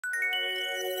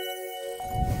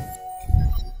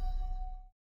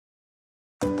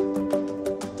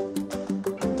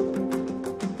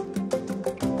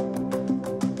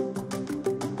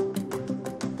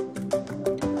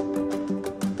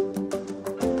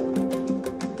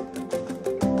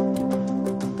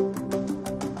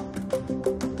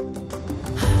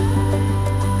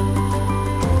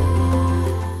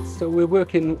we're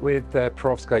working with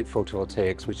Perovskite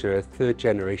photovoltaics, which are third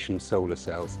generation solar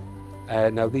cells.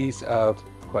 Now these are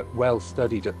quite well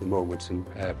studied at the moment and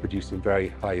producing very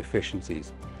high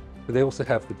efficiencies. But they also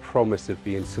have the promise of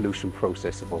being solution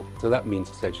processable. So that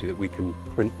means essentially that we can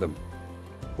print them.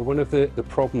 But one of the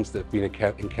problems that have been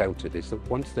encountered is that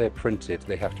once they're printed,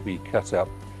 they have to be cut up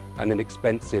and an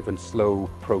expensive and slow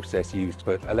process used to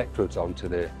put electrodes onto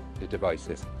the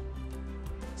devices.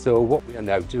 So what we are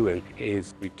now doing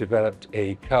is we've developed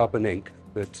a carbon ink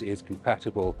that is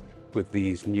compatible with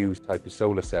these new type of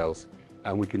solar cells,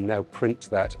 and we can now print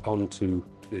that onto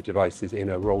the devices in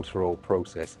a roll-to-roll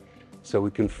process. So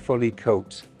we can fully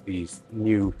coat these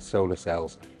new solar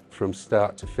cells from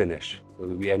start to finish, so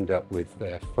that we end up with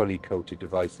fully coated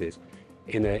devices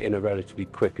in a relatively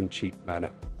quick and cheap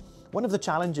manner. One of the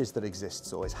challenges that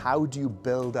exists is how do you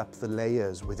build up the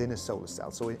layers within a solar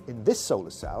cell? So in this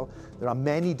solar cell, there are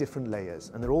many different layers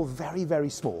and they're all very, very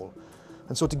small.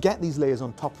 And so to get these layers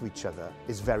on top of each other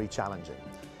is very challenging.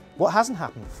 What hasn't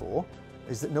happened before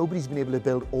is that nobody's been able to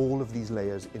build all of these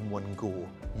layers in one go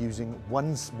using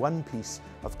one piece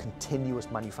of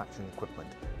continuous manufacturing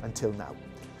equipment until now.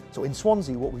 So in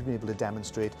Swansea, what we've been able to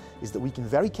demonstrate is that we can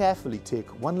very carefully take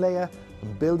one layer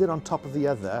and build it on top of the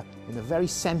other in a very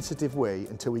sensitive way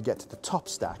until we get to the top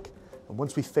stack. And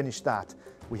once we finish that,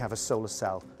 we have a solar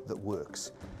cell that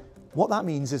works. What that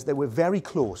means is that we're very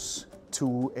close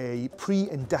to a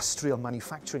pre-industrial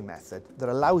manufacturing method that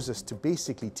allows us to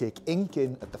basically take ink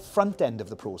in at the front end of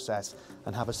the process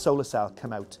and have a solar cell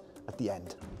come out at the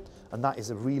end. And that is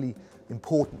a really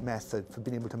important method for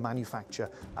being able to manufacture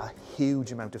a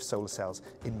huge amount of solar cells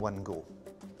in one go.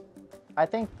 I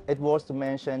think it was to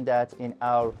mention that in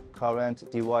our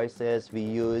current devices we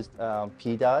used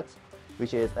PDOT,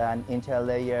 which is an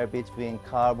interlayer between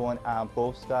carbon and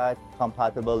perovskite,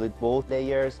 compatible with both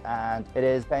layers, and it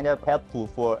is kind of helpful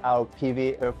for our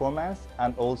PV performance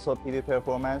and also PV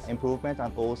performance improvement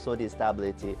and also the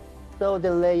stability. So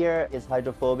the layer is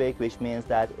hydrophobic, which means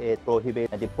that it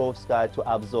prohibits the perovskite to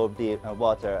absorb the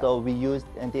water. So we used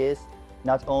this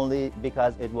not only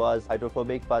because it was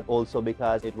hydrophobic, but also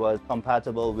because it was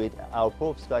compatible with our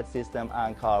perovskite system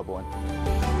and carbon.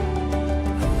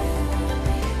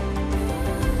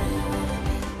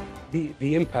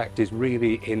 The impact is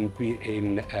really in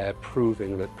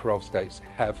proving that perovskites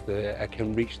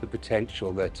can reach the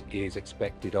potential that is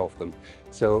expected of them.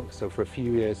 So for a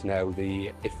few years now,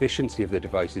 the efficiency of the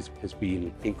devices has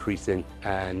been increasing,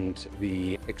 and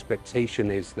the expectation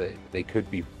is that they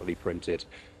could be fully printed.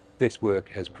 This work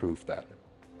has proved that.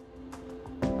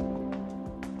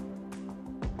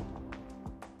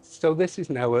 So this is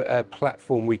now a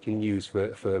platform we can use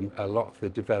for a lot of the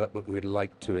development we'd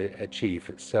like to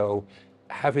achieve. So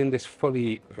having this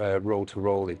fully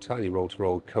roll-to-roll, entirely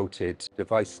roll-to-roll coated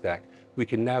device stack, we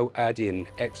can now add in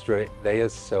extra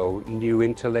layers, so new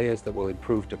interlayers that will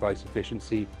improve device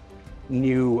efficiency,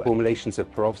 new formulations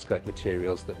of perovskite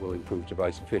materials that will improve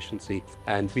device efficiency,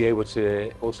 and be able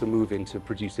to also move into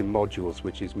producing modules,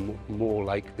 which is more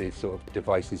like the sort of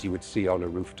devices you would see on a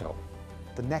rooftop.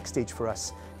 The next stage for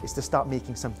us is to start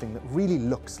making something that really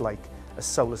looks like a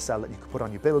solar cell that you could put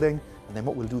on your building, and then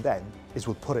what we'll do then is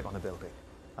we'll put it on a building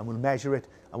and we'll measure it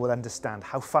and we'll understand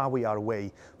how far we are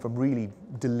away from really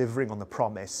delivering on the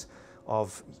promise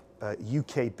of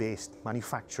UK-based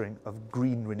manufacturing of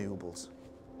green renewables.